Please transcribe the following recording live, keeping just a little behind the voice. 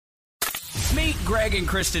Greg and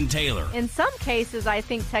Kristen Taylor. In some cases, I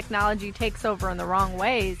think technology takes over in the wrong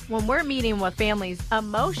ways. When we're meeting with families,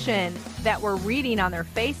 emotion that we're reading on their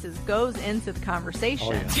faces goes into the conversation.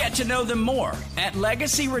 Oh, yeah. Get to know them more at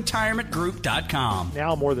LegacyRetirementGroup.com.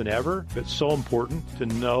 Now more than ever, it's so important to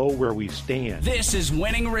know where we stand. This is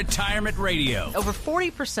Winning Retirement Radio. Over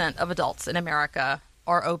 40% of adults in America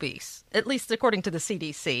are obese, at least according to the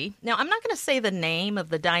CDC. Now, I'm not going to say the name of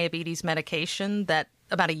the diabetes medication that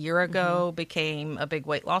about a year ago became a big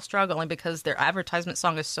weight loss drug, only because their advertisement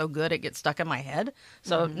song is so good it gets stuck in my head.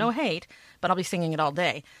 So no hate, but I'll be singing it all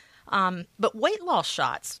day. But weight loss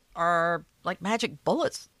shots are like magic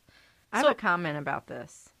bullets. I have a comment about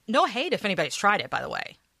this. No hate if anybody's tried it, by the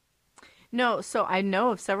way. No, so I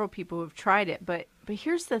know of several people who have tried it, but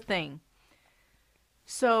here's the thing.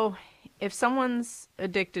 So if someone's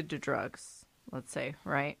addicted to drugs, let's say,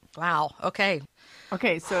 right? Wow. Okay.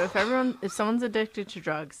 Okay, so if someone's addicted to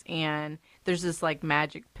drugs and there's this like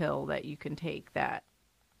magic pill that you can take that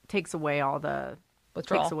takes away all the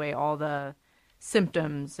Withdrawal. takes away all the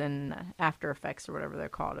symptoms and after effects or whatever they're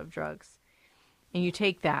called of drugs, and you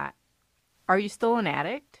take that, are you still an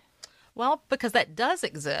addict? Well, because that does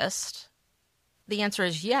exist, the answer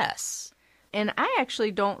is yes. And I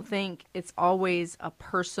actually don't think it's always a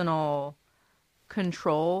personal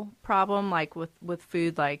control problem, like with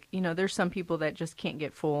food. Like, you know, there's some people that just can't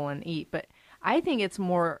get full and eat, but I think it's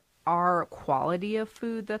more our quality of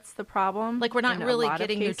food that's the problem. Like, we're not really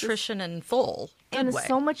getting nutrition in full. And way.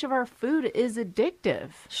 so much of our food is addictive.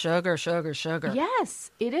 Sugar, sugar, sugar.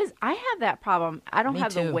 Yes, it is. I have that problem. I don't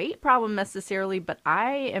have the weight problem necessarily, but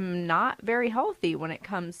I am not very healthy when it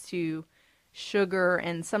comes to sugar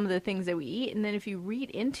and some of the things that we eat. And then if you read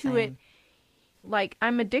into it, like,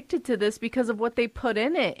 I'm addicted to this because of what they put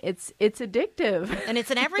in it. It's addictive. And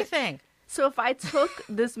it's in everything. So if I took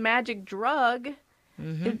this magic drug,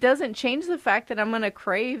 it doesn't change the fact that I'm going to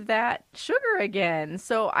crave that sugar again.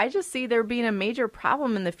 So I just see there being a major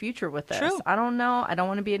problem in the future with this. True. I don't know. I don't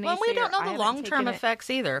want to be an Well, we don't know the long-term effects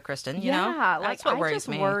either, Kristen. You know? That's what worries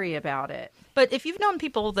me. I just worry about it. But if you've known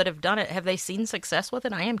people that have done it, have they seen success with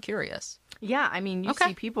it? I am curious. Yeah, I mean, you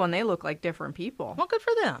see people and they look like different people. Well, good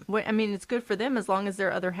for them. I mean, it's good for them as long as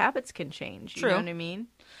their other habits can change. You True. know what I mean?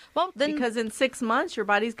 Well, then, because in 6 months, your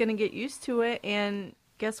body's going to get used to it, and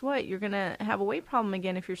guess what? You're going to have a weight problem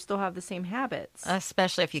again if you still have the same habits.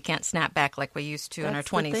 Especially if you can't snap back like we used to in our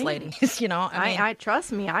 20s, ladies. You know, I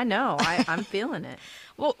trust me. I know. I'm feeling it.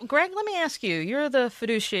 Well, Greg, let me ask you. You're the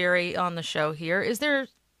fiduciary on the show here. Is there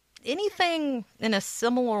anything in a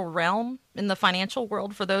similar realm in the financial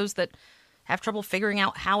world for those that have trouble figuring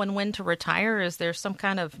out how and when to retire? Is there some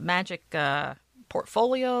kind of magic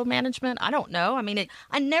portfolio management? I don't know. I mean,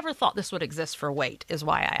 I never thought this would exist for weight, is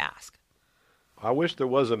why I ask. I wish there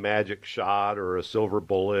was a magic shot or a silver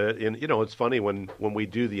bullet. And, you know, it's funny when we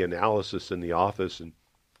do the analysis in the office, and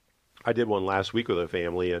I did one last week with a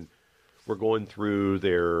family, and we're going through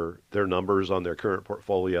their numbers on their current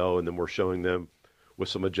portfolio, and then we're showing them with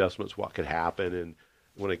some adjustments what could happen. And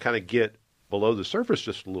when they kind of get below the surface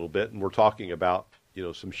just a little bit, and we're talking about, you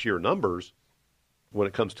know, some sheer numbers when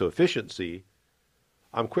it comes to efficiency,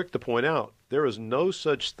 I'm quick to point out there is no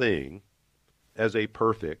such thing as a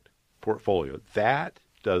perfect portfolio. That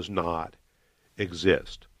does not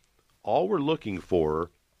exist. All we're looking for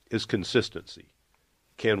is consistency.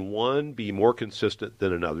 Can one be more consistent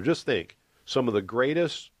than another? Just think, some of the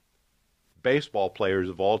greatest baseball players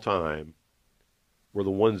of all time were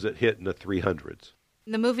the ones that hit in the 300s.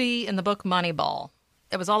 The movie and the book Moneyball,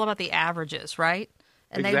 it was all about the averages, right?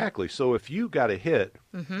 And exactly. So if you got a hit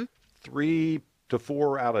 3 to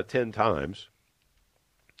 4 out of 10 times,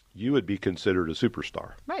 you would be considered a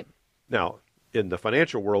superstar. Right. Now, in the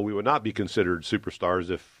financial world, we would not be considered superstars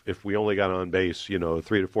if we only got on base, 3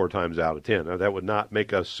 to 4 times out of 10. Now, that would not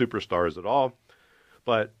make us superstars at all.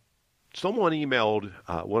 But someone emailed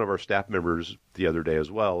one of our staff members the other day as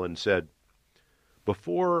well and said,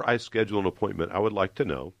 before I schedule an appointment, I would like to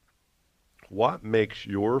know what makes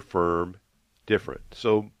your firm different.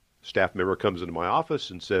 So staff member comes into my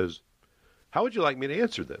office and says, how would you like me to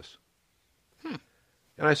answer this? And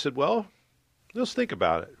I said, well, let's think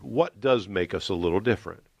about it. What does make us a little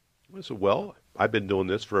different? I said, well, I've been doing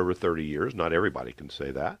this for over 30 years. Not everybody can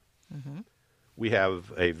say that. We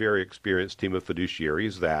have a very experienced team of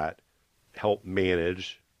fiduciaries that help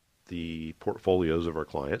manage the portfolios of our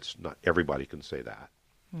clients. Not everybody can say that.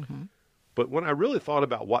 But when I really thought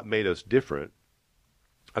about what made us different,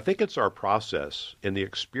 I think it's our process and the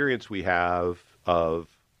experience we have of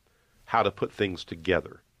how to put things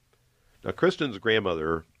together. Now, Kristen's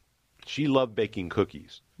grandmother, she loved baking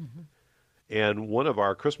cookies. And one of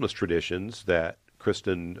our Christmas traditions that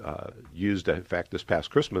Kristen used, in fact, this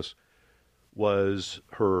past Christmas, was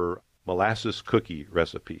her molasses cookie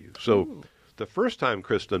recipe. So the first time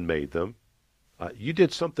Kristen made them, you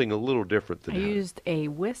did something a little different than I that. used a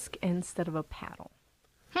whisk instead of a paddle.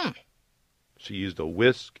 She used a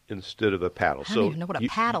whisk instead of a paddle. I don't even know what a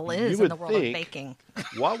paddle is in the world of baking.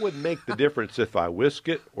 What would make the difference if I whisk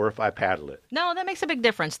it or if I paddle it? No, that makes a big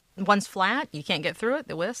difference. One's flat, you can't get through it.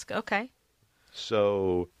 The whisk, okay.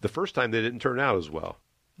 So the first time they didn't turn out as well.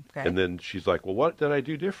 Okay. And then she's like, well, what did I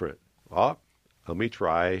do different? Well, let me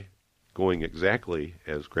try going exactly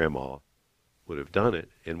as Grandma would have done it.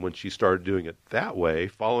 And when she started doing it that way,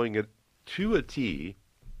 following it to a T,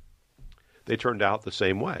 they turned out the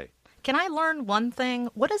same way. Can I learn one thing?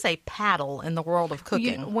 What is a paddle in the world of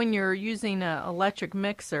cooking? When you're using an electric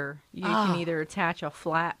mixer, you can either attach a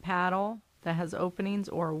flat paddle that has openings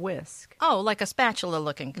or a whisk. Oh, like a spatula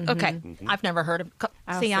looking. Okay. I've never heard of.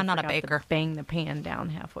 See, I'm not a baker. To bang the pan down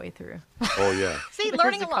halfway through. Oh, yeah. See,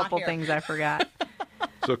 learning There's a lot couple here. things I forgot.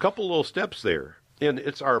 So a couple little steps there. And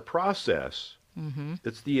it's our process.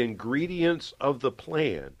 It's the ingredients of the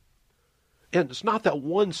plan. And it's not that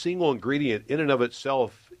one single ingredient in and of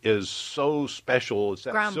itself is so special. It's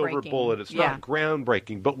that silver bullet. It's not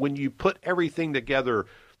groundbreaking. But when you put everything together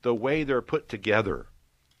the way they're put together,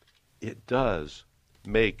 it does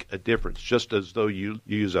make a difference. Just as though you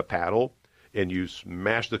use a paddle and you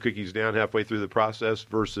smash the cookies down halfway through the process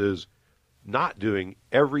versus not doing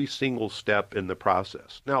every single step in the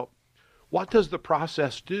process. Now, what does the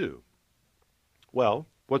process do? Well,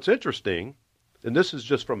 what's interesting, and this is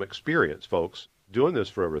just from experience, folks, doing this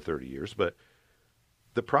for over 30 years, but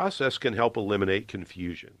the process can help eliminate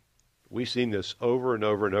confusion. We've seen this over and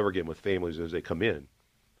over and over again with families as they come in.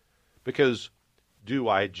 Because do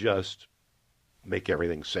I just make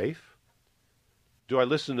everything safe? Do I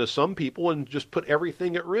listen to some people and just put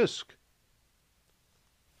everything at risk?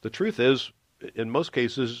 The truth is, in most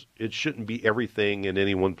cases, it shouldn't be everything in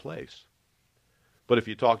any one place. But if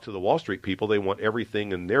you talk to the Wall Street people, they want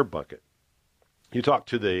everything in their bucket. You talk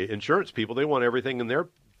to the insurance people, they want everything in their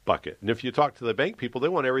bucket. And if you talk to the bank people, they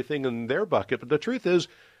want everything in their bucket. But the truth is,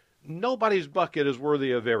 nobody's bucket is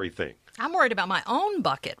worthy of everything. I'm worried about my own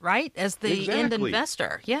bucket, right? As the end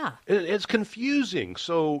investor. Yeah. It's confusing.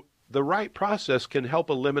 So the right process can help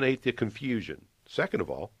eliminate the confusion. Second of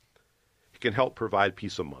all, it can help provide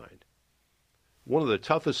peace of mind. One of the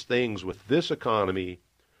toughest things with this economy,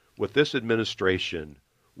 with this administration,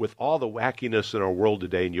 with all the wackiness in our world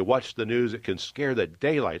today, and you watch the news, it can scare the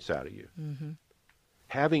daylights out of you.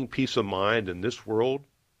 Having peace of mind in this world,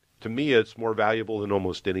 to me, it's more valuable than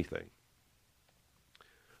almost anything.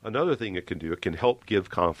 Another thing it can do, it can help give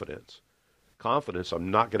confidence. Confidence, I'm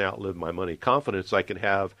not going to outlive my money. Confidence, I can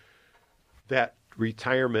have that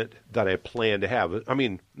retirement that I plan to have. I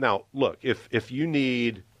mean, now, look, if you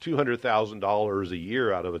need $200,000 a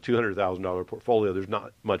year out of a $200,000 portfolio, there's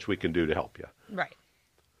not much we can do to help you. Right.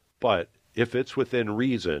 But if it's within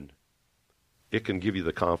reason, it can give you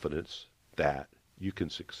the confidence that you can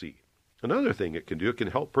succeed. Another thing it can do, it can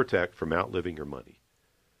help protect from outliving your money.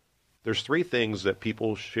 There's three things that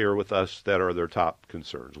people share with us that are their top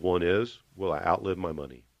concerns. One is, will I outlive my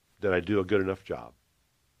money? Did I do a good enough job?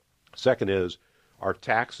 Second is, are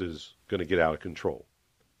taxes going to get out of control?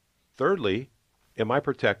 Thirdly, am I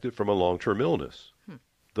protected from a long-term illness?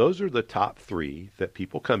 Those are the top three that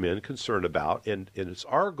people come in concerned about, and it's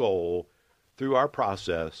our goal through our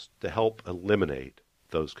process to help eliminate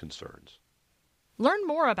those concerns. Learn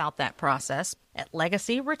more about that process at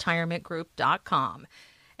legacyretirementgroup.com.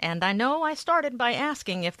 And I know I started by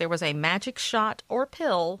asking if there was a magic shot or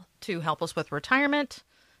pill to help us with retirement.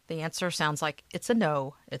 The answer sounds like it's a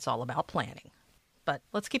no. It's all about planning. But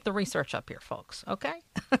let's keep the research up here, folks, okay?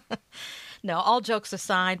 No, all jokes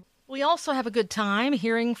aside, we also have a good time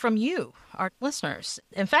hearing from you, our listeners.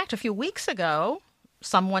 In fact, a few weeks ago,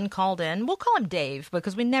 someone called in. We'll call him Dave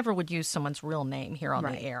because we never would use someone's real name here on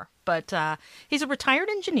the air. But he's a retired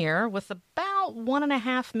engineer with about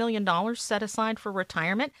 $1.5 million set aside for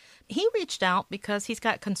retirement. He reached out because he's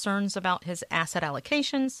got concerns about his asset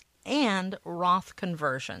allocations and Roth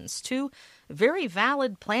conversions, two very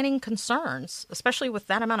valid planning concerns, especially with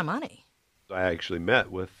that amount of money. I actually met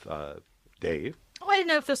with Dave. Oh, I didn't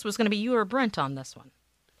know if this was going to be you or Brent on this one.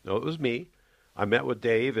 No, it was me. I met with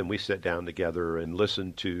Dave, and we sat down together and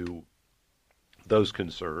listened to those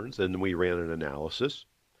concerns, and we ran an analysis.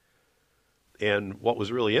 And what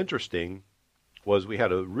was really interesting was we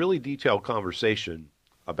had a really detailed conversation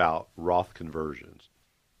about Roth conversions.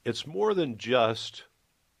 It's more than just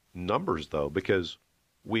numbers, though, because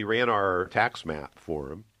we ran our tax map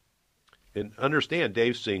for him. And understand,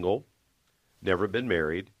 Dave's single, never been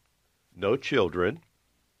married, no children.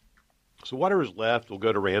 So whatever's left will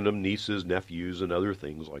go to random nieces, nephews, and other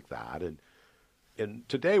things like that. And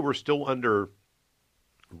today we're still under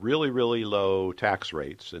really, really low tax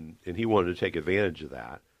rates, and he wanted to take advantage of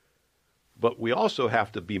that. But we also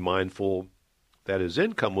have to be mindful that his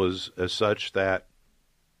income was as such that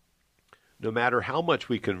no matter how much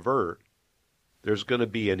we convert, there's going to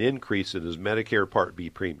be an increase in his Medicare Part B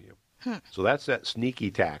premium. So that's that sneaky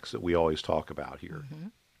tax that we always talk about here.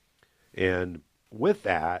 And with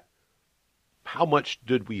that, how much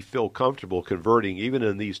did we feel comfortable converting, even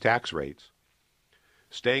in these tax rates,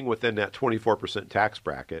 staying within that 24% tax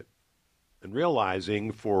bracket, and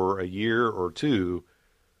realizing for a year or two,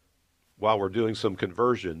 while we're doing some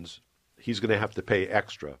conversions, he's going to have to pay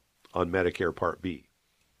extra on Medicare Part B.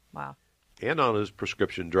 Wow. And on his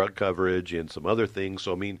prescription drug coverage and some other things.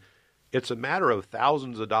 So, I mean, it's a matter of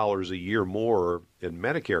thousands of dollars a year more in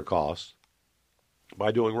Medicare costs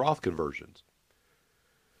by doing Roth conversions.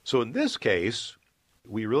 So in this case,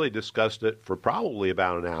 we really discussed it for probably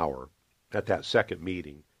about an hour at that second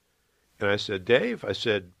meeting. And I said, Dave, I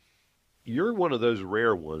said, you're one of those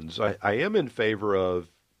rare ones. I am in favor of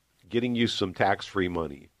getting you some tax-free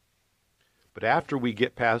money. But after we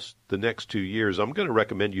get past the next 2 years, I'm going to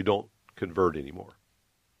recommend you don't convert anymore.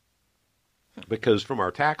 Because from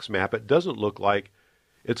our tax map, it doesn't look like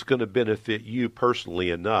it's going to benefit you personally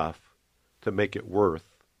enough to make it worth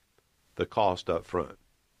the cost up front.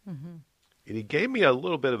 And he gave me a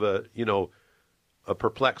little bit of a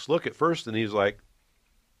perplexed look at first, and he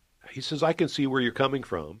says, I can see where you're coming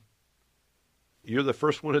from. You're the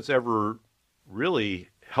first one that's ever really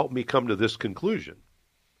helped me come to this conclusion.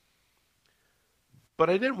 But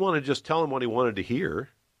I didn't want to just tell him what he wanted to hear.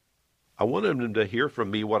 I wanted him to hear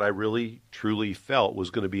from me what I really, truly felt was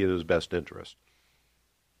going to be in his best interest.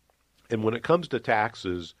 And when it comes to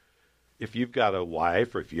taxes, if you've got a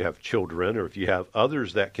wife or if you have children or if you have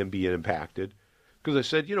others that can be impacted, because I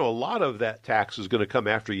said, a lot of that tax is going to come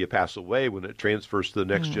after you pass away when it transfers to the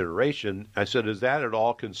next generation. I said, is that at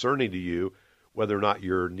all concerning to you, whether or not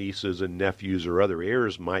your nieces and nephews or other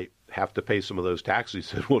heirs might have to pay some of those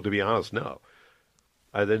taxes? He said, well, to be honest, no.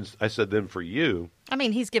 I said, then for you. I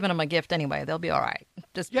mean, he's giving them a gift anyway. They'll be all right.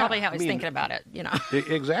 Just probably how he's thinking about it,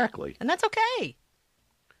 Exactly. And that's okay.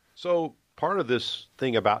 So part of this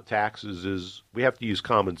thing about taxes is we have to use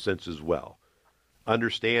common sense as well.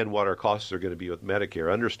 Understand what our costs are going to be with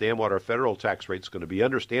Medicare. Understand what our federal tax rate is going to be.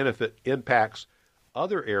 Understand if it impacts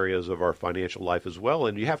other areas of our financial life as well.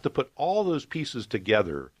 And you have to put all those pieces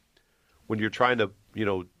together when you're trying to,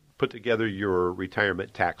 put together your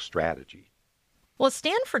retirement tax strategy. Well, a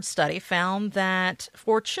Stanford study found that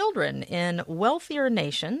for children in wealthier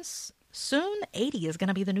nations, soon 80 is going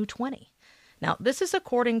to be the new 20. Now, this is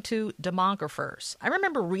according to demographers. I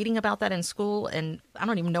remember reading about that in school, and I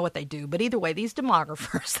don't even know what they do. But either way, these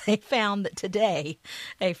demographers, they found that today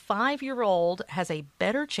a 5-year-old has a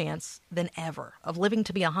better chance than ever of living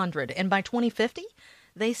to be 100. And by 2050,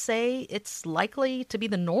 they say it's likely to be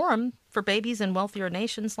the norm for babies in wealthier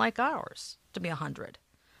nations like ours to be 100.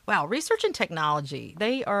 Wow, research and technology,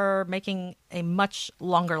 they are making a much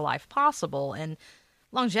longer life possible. And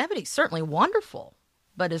longevity is certainly wonderful,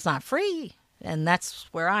 but it's not free. And that's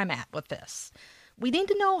where I'm at with this. We need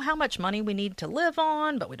to know how much money we need to live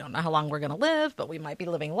on, but we don't know how long we're going to live, but we might be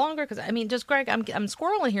living longer. Because, Greg, I'm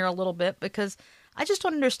squirreling here a little bit because I just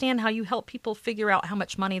don't understand how you help people figure out how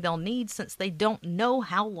much money they'll need since they don't know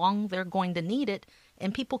how long they're going to need it,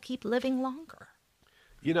 and people keep living longer.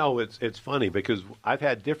 It's funny because I've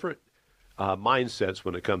had different mindsets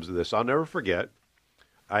when it comes to this. I'll never forget,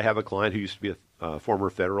 I have a client who used to be a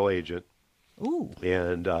former federal agent. Ooh.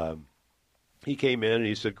 And he came in and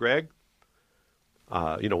he said, Greg,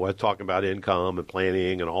 we're talking about income and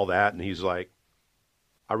planning and all that. And he's like,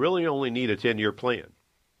 I really only need a 10-year plan.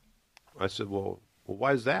 I said, well,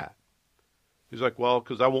 why is that? He's like, well,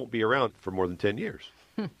 because I won't be around for more than 10 years.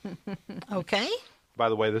 Okay. By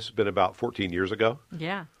the way, this has been about 14 years ago.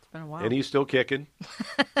 Yeah, it's been a while. And he's still kicking.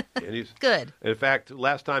 And he's good. In fact,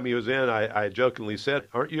 last time he was in, I jokingly said,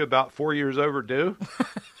 aren't you about 4 years overdue?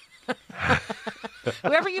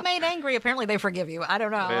 Whoever you made angry, apparently they forgive you. I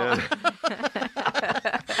don't know.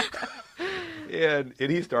 And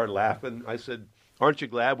he started laughing. I said, aren't you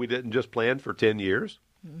glad we didn't just plan for 10 years?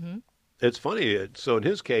 Mm-hmm. It's funny. So in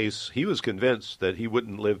his case, he was convinced that he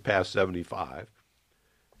wouldn't live past 75.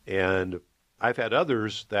 And I've had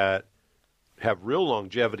others that have real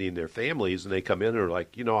longevity in their families, and they come in and are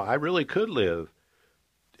like, I really could live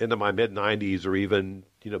into my mid-90s or even,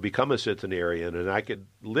 become a centenarian, and I could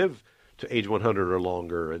live to age 100 or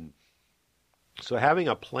longer. And so having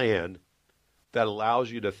a plan that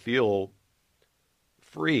allows you to feel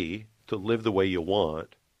free to live the way you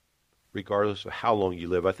want, regardless of how long you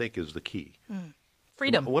live, I think is the key.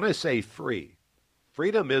 Freedom. When I say free,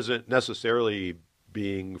 freedom isn't necessarily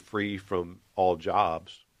being free from all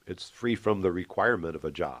jobs. It's free from the requirement of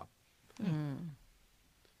a job.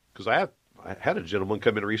 Because I had a gentleman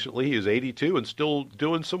come in recently. He was 82 and still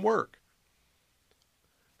doing some work.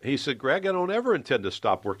 He said, Greg, I don't ever intend to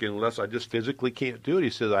stop working unless I just physically can't do it. He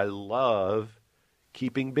says, I love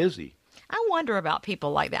keeping busy. I wonder about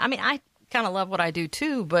people like that. I mean, I kind of love what I do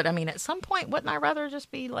too, but I mean, at some point, wouldn't I rather just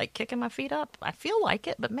be like kicking my feet up? I feel like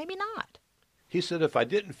it, but maybe not. He said, if I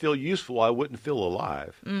didn't feel useful, I wouldn't feel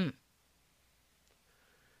alive.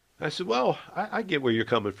 I said, well, I get where you're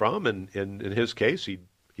coming from. And in his case, he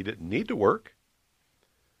didn't need to work.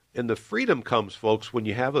 And the freedom comes, folks, when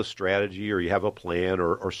you have a strategy or you have a plan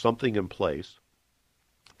or something in place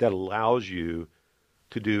that allows you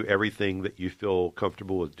to do everything that you feel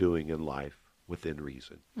comfortable with doing in life within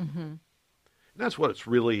reason. And that's what it's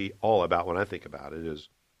really all about when I think about it, is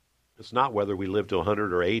it's not whether we live to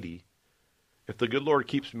 100 or 80. If the good Lord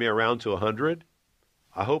keeps me around to 100,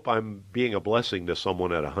 I hope I'm being a blessing to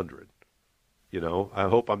someone at 100. You know, I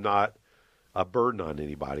hope I'm not a burden on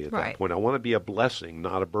anybody at that point. I want to be a blessing,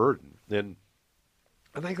 not a burden. And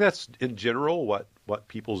I think that's, in general, what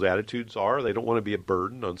people's attitudes are. They don't want to be a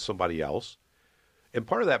burden on somebody else. And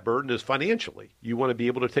part of that burden is financially. You want to be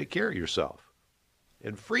able to take care of yourself.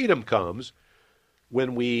 And freedom comes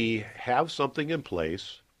when we have something in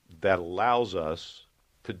place that allows us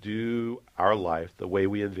to do our life the way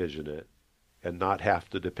we envision it and not have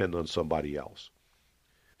to depend on somebody else.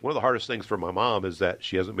 One of the hardest things for my mom is that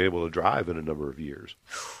she hasn't been able to drive in a number of years.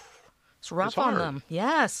 It's rough on them.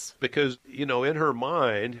 Yes. Because, you know, in her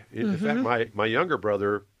mind, in fact, my younger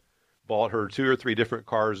brother bought her 2 or 3 different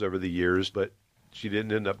cars over the years, but she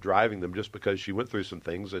didn't end up driving them just because she went through some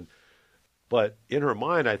things. But in her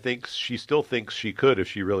mind, I think she still thinks she could if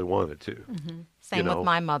she really wanted to. Same with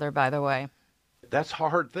my mother, by the way. That's a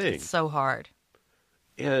hard thing. It's so hard.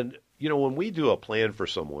 And, you know, when we do a plan for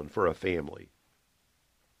someone, for a family,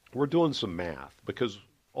 we're doing some math, because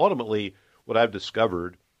ultimately what I've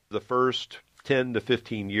discovered, the first 10 to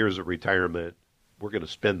 15 years of retirement, we're going to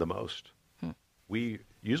spend the most. We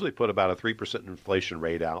usually put about a 3% inflation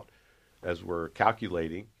rate out as we're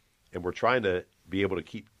calculating, and we're trying to be able to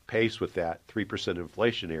keep pace with that 3%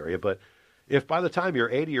 inflation area. But if by the time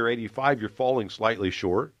you're 80 or 85, you're falling slightly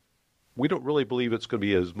short, we don't really believe it's going to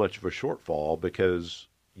be as much of a shortfall, because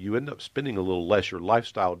you end up spending a little less. Your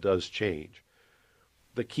lifestyle does change.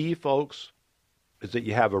 The key, folks, is that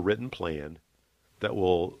you have a written plan that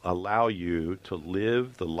will allow you to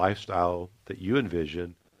live the lifestyle that you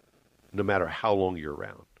envision no matter how long you're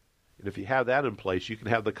around. And if you have that in place, you can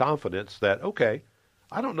have the confidence that, okay,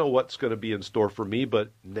 I don't know what's going to be in store for me,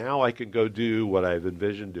 but now I can go do what I've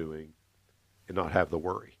envisioned doing and not have the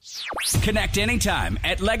worry. Connect anytime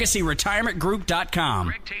at LegacyRetirementGroup.com.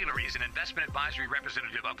 Greg Taylor is an investment advisory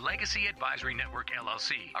representative of Legacy Advisory Network,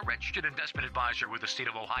 LLC, a registered investment advisor with the state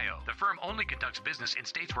of Ohio. The firm only conducts business in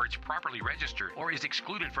states where it's properly registered or is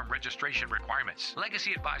excluded from registration requirements.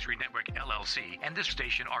 Legacy Advisory Network, LLC, and this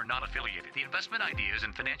station are not affiliated. The investment ideas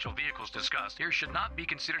and financial vehicles discussed here should not be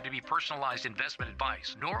considered to be personalized investment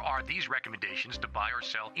advice, nor are these recommendations to buy or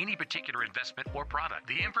sell any particular investment or product.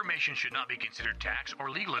 The information should not be considered tax or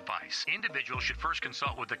legal advice. Individuals should first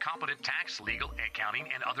consult with the competent tax, legal, accounting,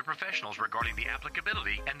 and other professionals regarding the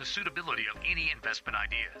applicability and the suitability of any investment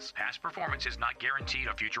ideas. Past performance is not guaranteed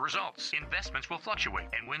of future results. Investments will fluctuate,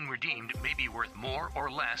 and when redeemed may be worth more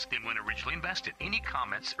or less than when originally invested. Any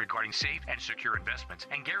comments regarding safe and secure investments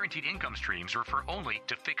and guaranteed income streams refer only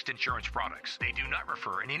to fixed insurance products. They do not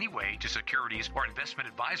refer in any way to securities or investment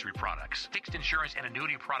advisory products. Fixed insurance and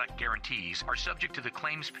annuity product guarantees are subject to the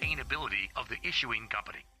claims paying ability of the issuing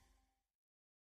company.